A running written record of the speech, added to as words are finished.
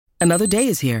Another day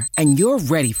is here, and you're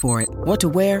ready for it. What to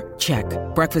wear? Check.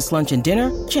 Breakfast, lunch, and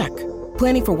dinner? Check.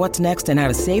 Planning for what's next and how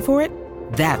to save for it?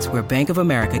 That's where Bank of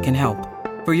America can help.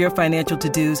 For your financial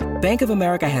to-dos, Bank of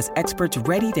America has experts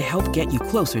ready to help get you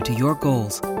closer to your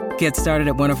goals. Get started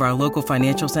at one of our local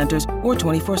financial centers or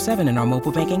 24/7 in our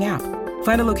mobile banking app.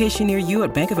 Find a location near you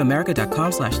at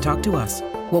bankofamerica.com/talktous.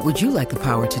 What would you like the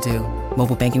power to do?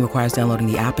 Mobile banking requires downloading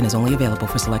the app and is only available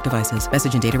for select devices.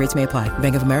 Message and data rates may apply.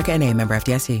 Bank of America N.A., member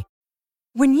FDIC.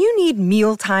 When you need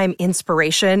mealtime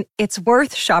inspiration, it's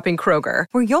worth shopping Kroger,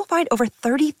 where you'll find over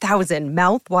 30,000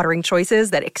 mouth-watering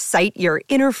choices that excite your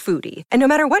inner foodie. And no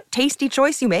matter what tasty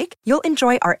choice you make, you'll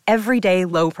enjoy our everyday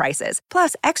low prices,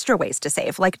 plus extra ways to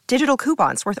save, like digital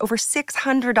coupons worth over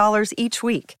 $600 each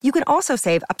week. You can also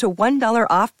save up to $1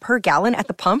 off per gallon at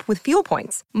the pump with fuel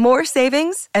points. More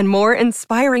savings and more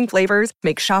inspiring flavors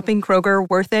make shopping Kroger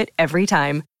worth it every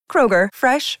time. Kroger,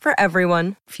 fresh for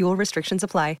everyone. Fuel restrictions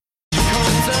apply.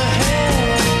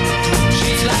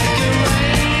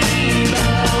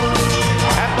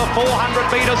 At the 400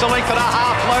 metres, a length and a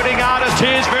half, floating artist.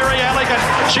 Here's Verry Elleegant.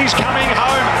 She's coming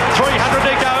home. 300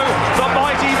 to go. The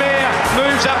mighty mare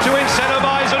moves up to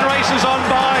incentivise and races on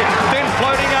by. Then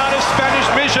floating artist, Spanish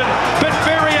Mission. But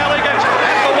Verry Elleegant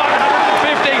at the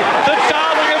 150, the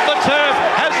darling of the turf,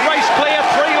 has raced clear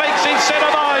 3 lengths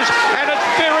incentivise. And it's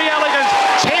Verry Elleegant,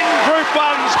 10 Group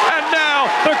 1s, and now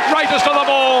the greatest of them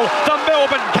all, the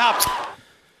Melbourne Cup.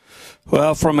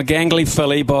 Well, from a gangly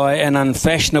filly by an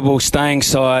unfashionable staying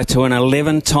sire to an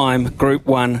 11-time Group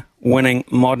 1 winning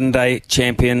modern-day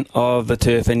champion of the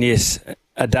turf, and yes,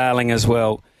 a darling as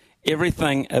well.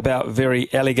 Everything about Verry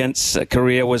Elleegant's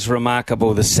career was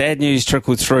remarkable. The sad news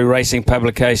trickled through racing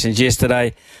publications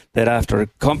yesterday that after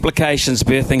complications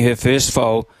birthing her first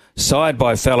foal, sired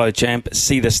by fellow champ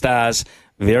See the Stars,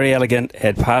 Verry Elleegant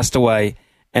had passed away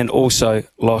and also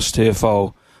lost her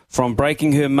foal. From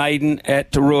breaking her maiden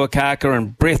at Ruakaka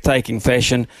in breathtaking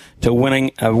fashion to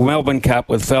winning a Melbourne Cup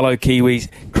with fellow Kiwis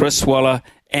Chris Waller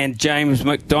and James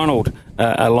McDonald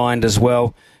aligned as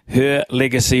well, her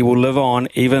legacy will live on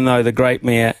even though the great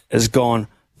mare is gone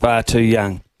far too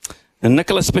young. And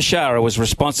Nicholas Bishara was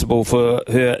responsible for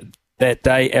her that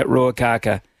day at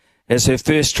Ruakaka as her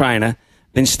first trainer,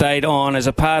 then stayed on as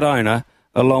a part owner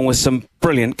along with some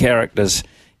brilliant characters.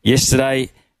 Yesterday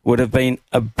would have been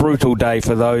a brutal day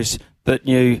for those that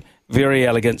knew Verry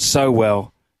Elleegant so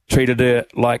well, treated her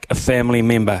like a family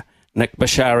member. Nick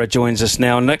Bishara joins us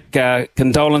now. Nick,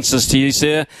 condolences to you,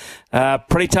 sir.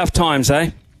 Pretty tough times,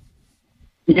 eh?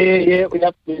 Yeah, we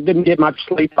didn't get much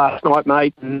sleep last night,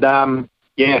 mate, and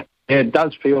it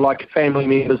does feel like a family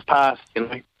member's passed, you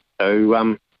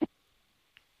know.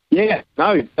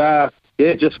 So,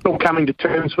 just still coming to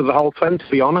terms with the whole thing, to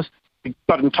be honest. We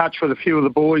got in touch with a few of the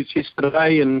boys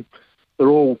yesterday, and they're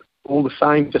all the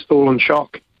same, just all in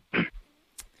shock.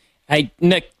 Hey,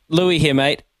 Nick, Louis here,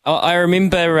 mate. I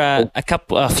remember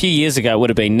a few years ago, it would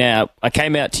have been now, I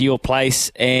came out to your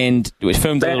place and we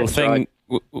filmed a little thing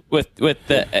with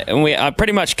I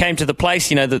pretty much came to the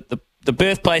place, you know, the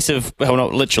birthplace of, well,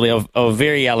 not literally, of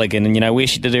Verry Elleegant, and, you know, where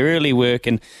she did her early work.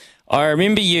 And I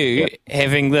remember you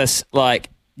having this, like,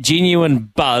 genuine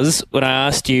buzz when I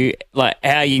asked you like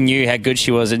how you knew how good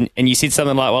she was, and you said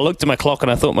something like, well, I looked at my clock and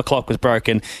I thought my clock was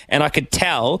broken, and I could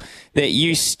tell that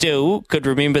you still could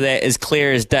remember that as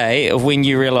clear as day of when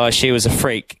you realised she was a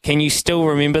freak. Can you still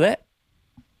remember that?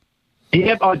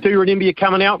 Yep, I do remember you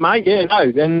coming out, mate. Yeah, no,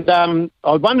 and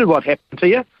I wondered what happened to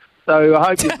you, so I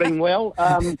hope you've been well.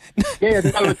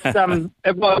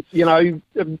 It was, you know,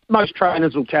 most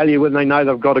trainers will tell you when they know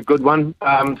they've got a good one.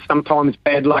 Sometimes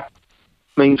bad luck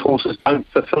means horses don't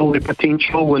fulfil their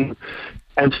potential and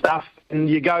stuff. And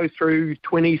you go through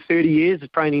 20, 30 years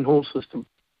of training horses to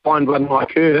find one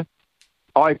like her.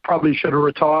 I probably should have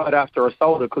retired after I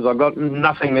sold her because I got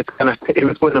nothing that's going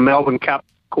to win a Melbourne Cup,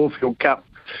 Caulfield Cup,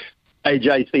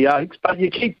 AJC Oaks. But you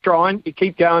keep trying, you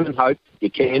keep going and hope you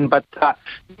can. But,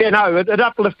 it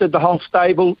uplifted the whole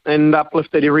stable and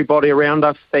uplifted everybody around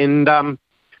us. And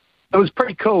it was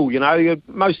pretty cool, you know.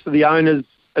 Most of the owners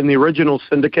in the original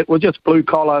syndicate were just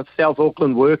blue-collar South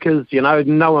Auckland workers, you know.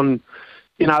 No one,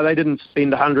 you know, they didn't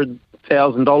spend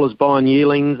 $100,000 buying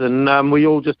yearlings, and we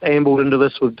all just ambled into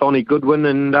this with Donnie Goodwin,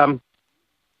 and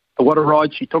what a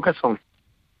ride she took us on.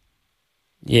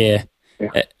 Yeah.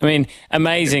 I mean,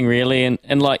 amazing, really,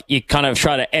 and like you kind of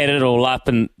try to add it all up,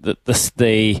 and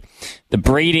the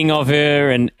breeding of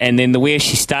her, and then the where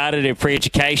she started her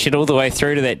pre-education all the way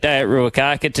through to that day at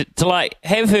Ruakaka, to like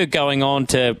have her going on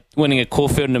to winning a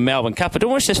Caulfield and a Melbourne Cup, it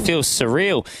almost just feels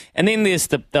surreal. And then there's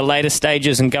the later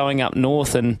stages and going up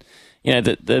north, and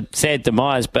the sad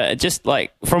demise, but just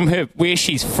like from her where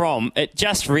she's from, it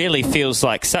just really feels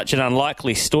like such an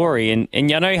unlikely story. And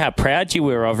I know how proud you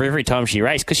were of her every time she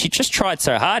raced because she just tried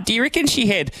so hard. Do you reckon she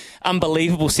had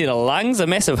unbelievable set of lungs, a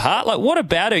massive heart? Like, what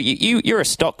about her? You're a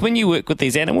stockman, you work with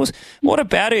these animals. What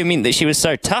about her meant that she was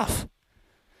so tough?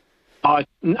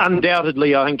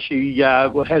 Undoubtedly, I think she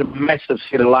had a massive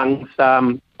set of lungs.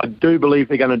 I do believe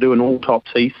they're going to do an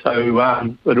autopsy,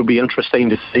 so it'll be interesting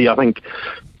to see. I think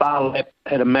Barlap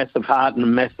had a massive heart and a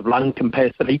massive lung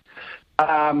capacity,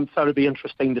 so it'll be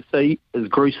interesting to see, as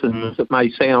gruesome as it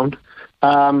may sound.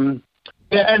 And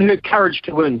her courage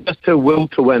to win, just her will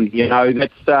to win,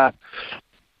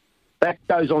 that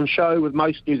goes on show with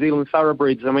most New Zealand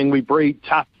thoroughbreds. I mean, we breed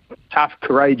tough,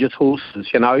 courageous horses,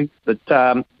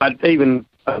 but even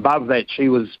above that, she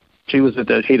was at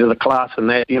the head of the class in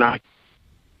that,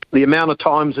 the amount of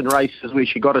times in races where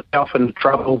she got herself into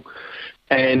trouble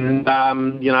and,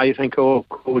 you think, we're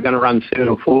going to run third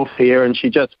or fourth here, and she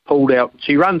just pulled out.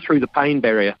 She ran through the pain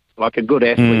barrier like a good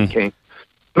athlete can.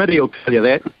 Mitty will tell you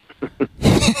that.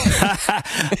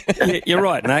 You're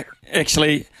right, Nick.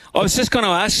 Actually, I was just going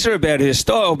to ask her about her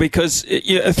style because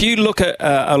if you look at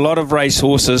a lot of race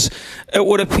horses, it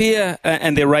would appear,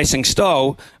 and their racing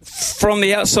style, from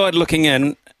the outside looking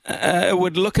in, it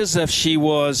would look as if she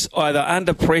was either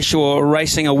under pressure or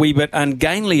racing a wee bit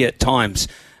ungainly at times.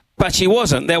 But she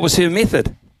wasn't. That was her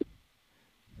method.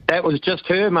 That was just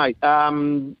her, mate.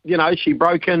 She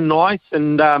broke in nice,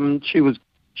 and she was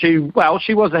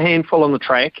a handful on the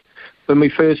track. When we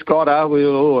first got her, we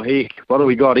were, oh, heck, what do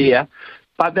we got here?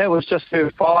 But that was just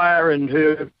her fire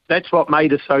and that's what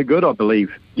made her so good, I believe.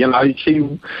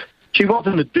 She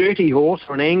wasn't a dirty horse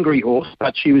or an angry horse,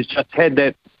 but she was just had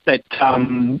that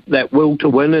will to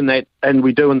win and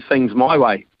we're doing things my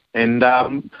way. And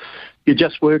you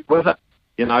just worked with her,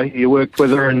 you worked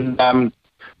with her and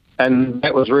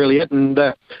that was really it. And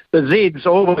the Zeds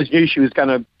always knew she was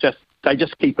going to they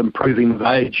just keep improving with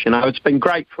age. It's been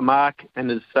great for Mark and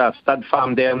his stud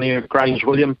farm down there at Grange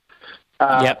William.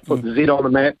 Put the Z on the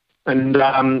map. And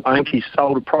I think he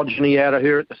sold a progeny out of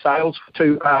her at the sales for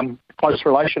close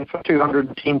relation for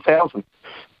 $210,000.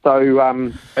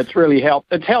 So it's really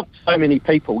helped. It's helped so many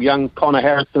people. Young Connor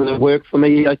Harrison that worked for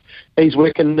me, he's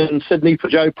working in Sydney for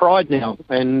Joe Pride now.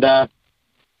 And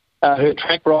her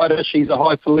track rider, she's a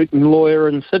highfalutin lawyer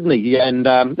in Sydney. And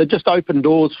it just opened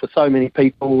doors for so many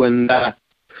people and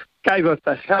gave us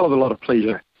a hell of a lot of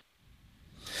pleasure.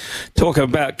 Talk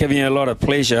about giving you a lot of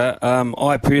pleasure.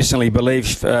 I personally believe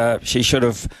she should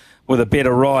have, with a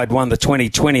better ride, won the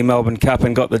 2020 Melbourne Cup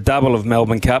and got the double of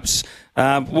Melbourne Cups.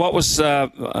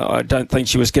 I don't think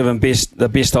she was given the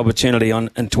best opportunity in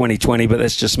 2020, but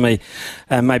that's just me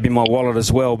and maybe my wallet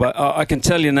as well. But I can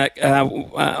tell you, Nick,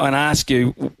 and ask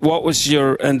you, what was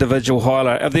your individual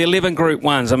highlight of the 11 Group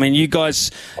 1s? I mean, you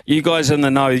guys in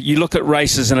the know, you look at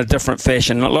races in a different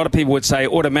fashion. A lot of people would say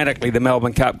automatically the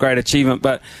Melbourne Cup, great achievement,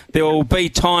 but there will be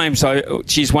times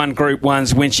she's won Group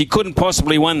 1s when she couldn't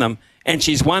possibly win them, and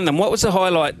she's won them. What was the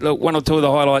highlight, one or two of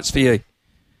the highlights for you?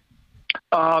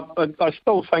 I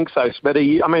still think so,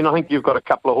 Smitty. I mean, I think you've got a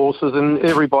couple of horses and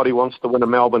everybody wants to win a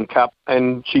Melbourne Cup,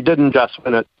 and she didn't just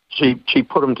win it. She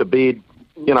put them to bed,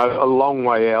 a long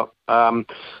way out. I'm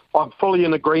fully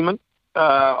in agreement.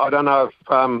 I don't know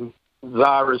if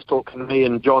Zara's talking to me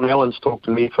and John Allen's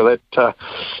talking to me for that.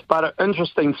 But an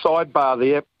interesting sidebar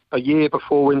there, a year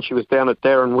before when she was down at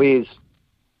Darren Ware's,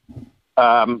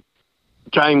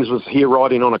 James was here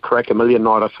riding on a Cracker Million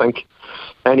night, I think,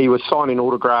 and he was signing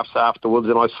autographs afterwards,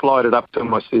 and I slided up to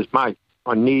him. I says, mate,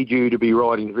 I need you to be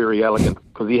riding Very Elleegant,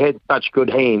 because he had such good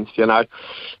hands,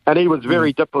 And he was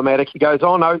very diplomatic. He goes,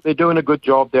 oh, no, they're doing a good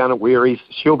job down at Verry's.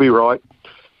 She'll be right.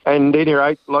 And at any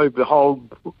rate, lo and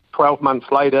behold, 12 months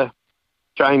later,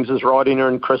 James is riding her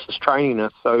and Chris is training her.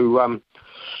 So,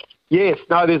 yes,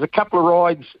 no, there's a couple of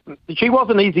rides. She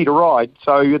wasn't easy to ride,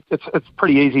 so it's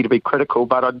pretty easy to be critical,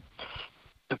 but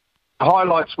the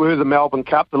highlights were the Melbourne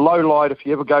Cup. The low light, if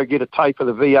you ever go get a tape of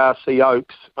the VRC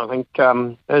Oaks, I think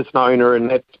as an owner,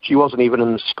 and that she wasn't even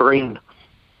in the screen.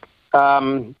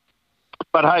 But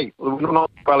hey, we're not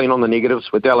dwelling on the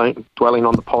negatives, we're dwelling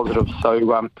on the positives.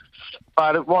 So,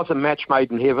 but it was a match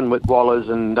made in heaven with Wallers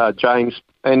and James.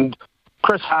 And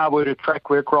Chris Harwood, a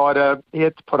track work rider, he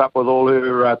had to put up with all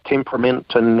her temperament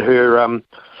and her,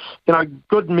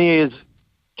 good mares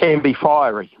can be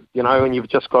fiery, and you've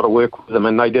just got to work with them,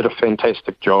 and they did a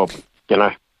fantastic job,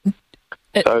 So,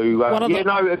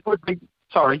 it would be...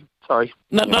 Sorry.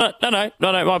 No,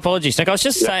 my apologies, Nick. I was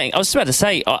just about to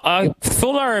say, I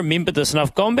thought I remembered this, and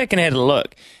I've gone back and had a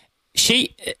look.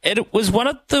 It was one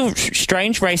of the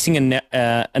strange racing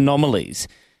anomalies.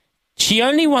 she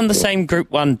only won the same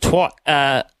Group 1 twice.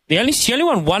 She only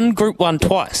won one Group 1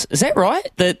 twice. Is that right?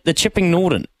 The Chipping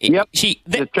Norton. Yep.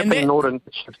 The Chipping Norton.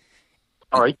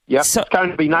 Sorry. Yep. So, it's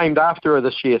going to be named after her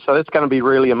this year, so that's going to be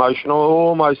really emotional.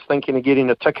 Almost thinking of getting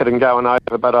a ticket and going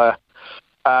over, but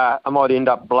I might end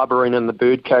up blubbering in the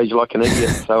birdcage like an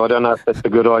idiot. So I don't know if that's a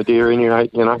good idea. Anyway,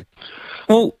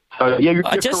 Well. So, yeah, you're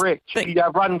correct. She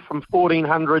run from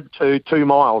 1,400 to 2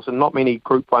 miles, and not many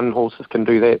Group 1 horses can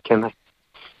do that, can they?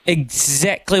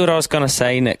 Exactly what I was going to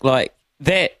say, Nick. Like,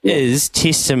 that is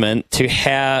testament to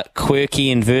how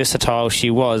quirky and versatile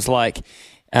she was. Like,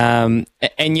 and,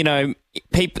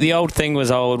 the old thing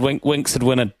was, Winx would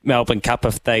win a Melbourne Cup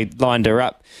if they lined her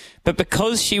up. But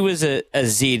because she was a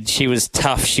Z, she was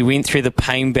tough. She went through the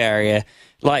pain barrier.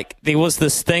 Like, there was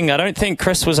this thing. I don't think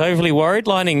Chris was overly worried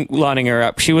lining her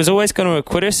up. She was always going to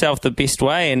acquit herself the best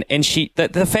way. And she,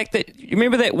 the fact that, you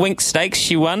remember that Winx Stakes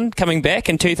she won coming back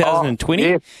in 2020?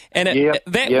 Yeah. And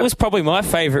that was probably my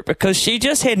favourite because she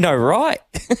just had no right.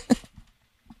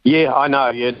 Yeah, I know.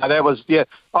 Yeah, that was,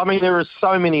 I mean, there are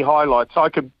so many highlights. I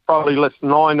could probably list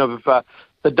 9 of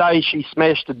the day she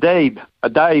smashed a Dabe,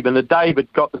 and the Dabe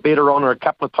had got the better on her a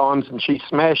couple of times, and she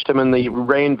smashed him in the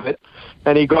Ranvit,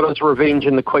 and he got his revenge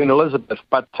in the Queen Elizabeth.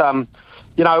 But, it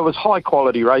was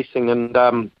high-quality racing, and,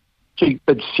 what can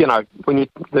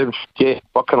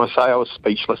I say? I was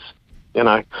speechless,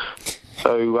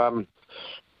 So,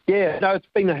 it's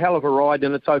been a hell of a ride,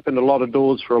 and it's opened a lot of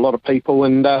doors for a lot of people,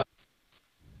 and,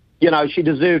 she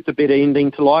deserved a better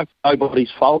ending to life. Nobody's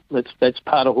fault. That's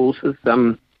part of horses.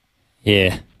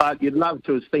 Yeah. But you'd love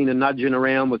to have seen her nudging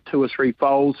around with 2 or 3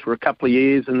 foals for a couple of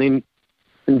years and then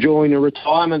enjoying her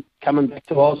retirement, coming back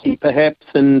to Aussie perhaps,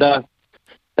 and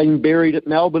being buried at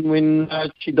Melbourne when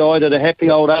she died at a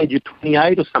happy old age of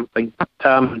 28 or something. But,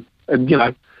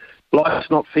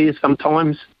 life's not fair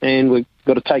sometimes, and we've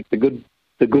got to take the good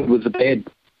with the bad.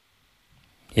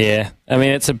 Yeah, I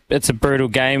mean it's a brutal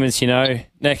game, as you know,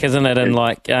 Nick, isn't it? And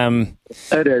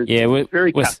it is. Yeah, we're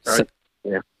very cutthroat.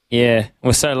 Yeah,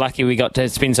 we're so lucky we got to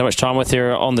spend so much time with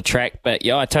her on the track. But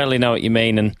yeah, I totally know what you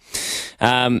mean, and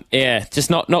just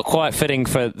not quite fitting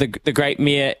for the great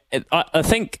mare. I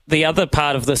think the other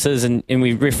part of this is, and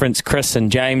we referenced Chris and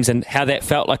James and how that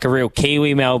felt like a real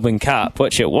Kiwi Melbourne Cup,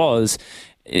 which it was.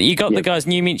 You got the guys,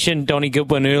 and you mentioned Donnie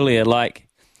Goodwin earlier, talk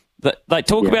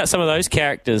about some of those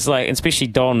characters, especially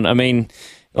Don. I mean,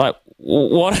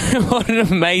 what an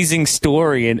amazing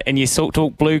story, and you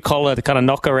talk blue collar to kind of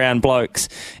knock around blokes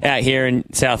out here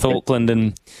in South Auckland,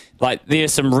 and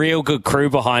there's some real good crew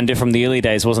behind it from the early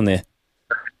days, wasn't there?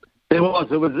 There was.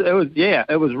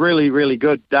 It was really, really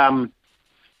good.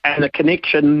 And the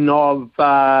connection of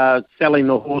selling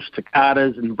the horse to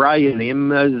Carters and Bray and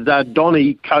them, as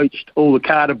Donnie coached all the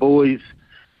Carter boys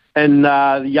in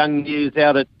the young years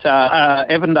out at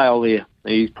Avondale there.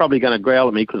 He's probably going to growl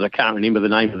at me because I can't remember the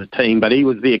name of the team, but he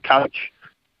was their coach.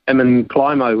 Him and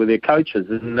Climo were their coaches.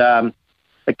 And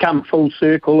it come full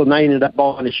circle, and they ended up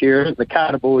buying a share of it. The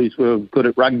Carter boys were good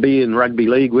at rugby and rugby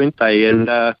league, weren't they? And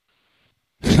so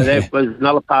that was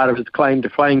another part of his claim to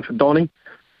fame for Donnie.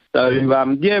 So,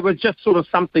 it was just sort of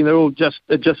something that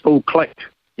it just all clicked,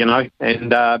 and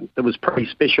it was a pretty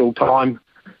special time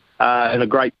and a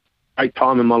great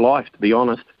time in my life, to be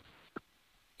honest.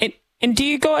 And do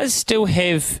you guys still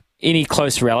have any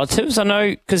close relatives? I know,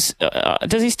 because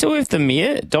does he still have the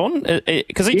mare, Don?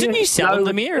 Because didn't you sell him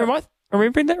the mare? Am I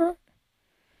remembering that right?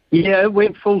 Yeah, it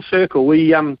went full circle.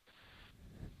 We and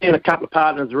a couple of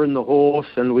partners were in the horse,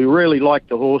 and we really liked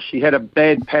the horse. She had a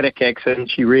bad paddock accident.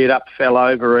 She reared up, fell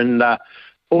over, and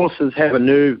horses have a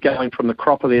nerve going from the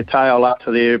crop of their tail up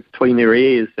to between their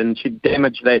ears, and she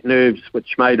damaged that nerve,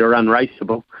 which made her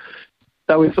unraceable.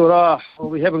 So we thought,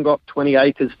 we haven't got 20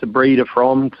 acres to breed her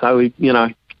from. So,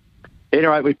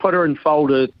 anyway, we put her in foal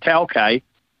to Tauke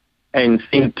and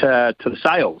sent to the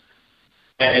sales.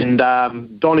 And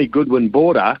Donnie Goodwin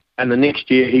bought her, and the next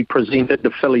year he presented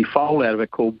the filly foal out of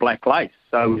it called Black Lace.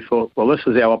 So we thought, well, this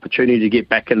is our opportunity to get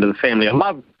back into the family. I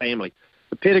love the family.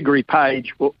 The pedigree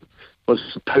page was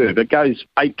superb. It goes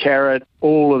 8 carat,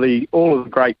 all of the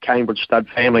great Cambridge stud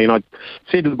family. And I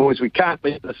said to the boys, we can't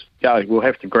let this go. We'll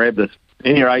have to grab this. At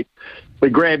any rate,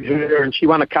 we grabbed her, and she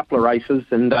won a couple of races,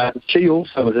 and she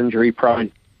also was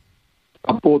injury-prone.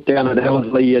 I bought down at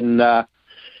Ellerslie and,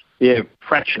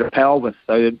 fractured her pelvis,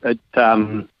 so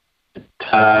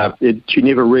she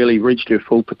never really reached her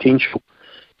full potential.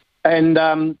 And,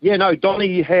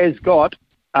 Donnie has got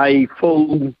a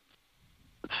full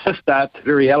sister to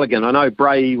Verry Elleegant. I know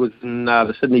Bray was in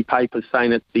the Sydney papers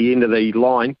saying it's the end of the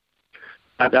line.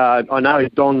 But I know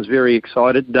Don's very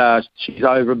excited. She's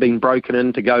been broken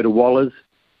in to go to Wallers.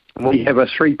 And we have a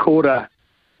 3/4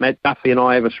 Matt Duffy and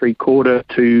I have a 3/4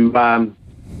 to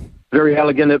Very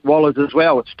Elleegant at Wallers as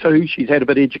well. It's 2. She's had a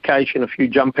bit of education, a few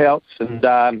jump outs,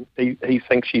 and he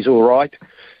thinks she's all right.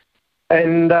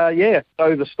 And,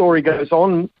 so the story goes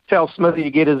on. Tell Smithy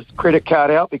to get his credit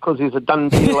card out because there's a done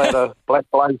deal out of Black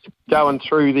Blaze going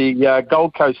through the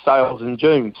Gold Coast sales in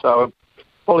June. So I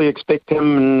fully expect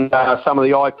him and some of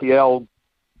the IPL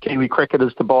Kiwi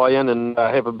cricketers to buy in and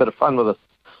have a bit of fun with us.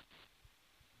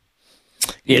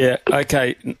 Yeah,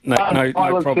 okay. No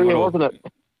problem at all. Wasn't it?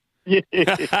 Yeah.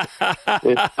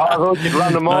 I thought you'd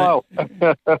run a mile.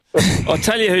 I'll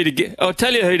tell you who to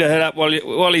hit up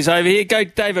while he's over here. Go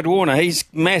David Warner. He's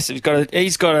massive.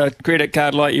 He's got a credit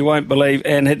card like you won't believe,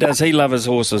 and does he love his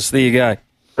horses? There you go.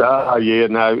 Oh yeah,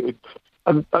 no.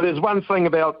 But there's one thing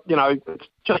about it's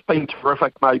just been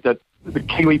terrific, mate. That the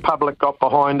Kiwi public got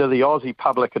behind her, the Aussie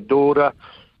public adored her.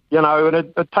 And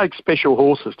it takes special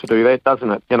horses to do that,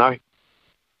 doesn't it?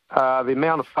 The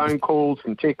amount of phone calls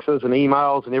and texts and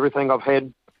emails and everything I've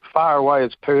had far away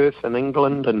as Perth and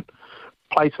England and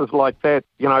places like that,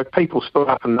 people stood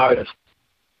up and noticed.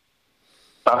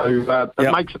 So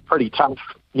it makes it pretty tough,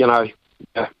 Yeah.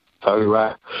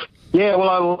 So,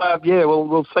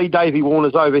 we'll see Davey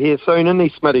Warner's over here soon, isn't he,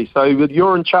 Smitty? So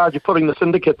you're in charge of putting the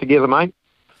syndicate together, mate.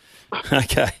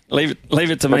 Okay, leave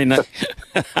it to me, Nick.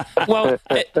 Well,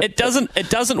 it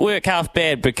doesn't work half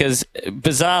bad because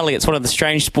bizarrely it's one of the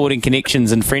strange sporting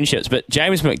connections and friendships. But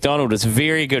James McDonald is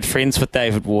very good friends with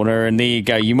David Warner, and there you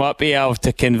go. You might be able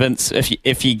to convince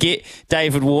if you get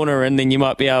David Warner in, then you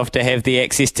might be able to have the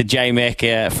access to J Mac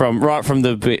from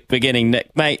the beginning.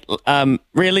 Nick, mate,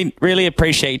 really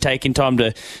appreciate you taking time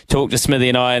to talk to Smithy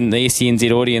and I and the SENZ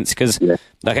audience because. Yeah.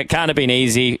 It can't have been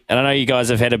easy, and I know you guys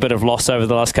have had a bit of loss over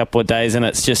the last couple of days, and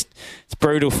it's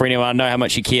brutal for anyone. I know how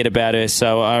much you cared about her,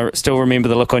 so I still remember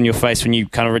the look on your face when you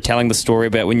kind of were telling the story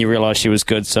about when you realised she was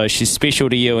good. So she's special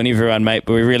to you and everyone, mate,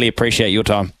 but we really appreciate your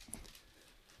time.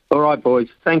 All right, boys.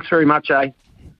 Thanks very much, eh?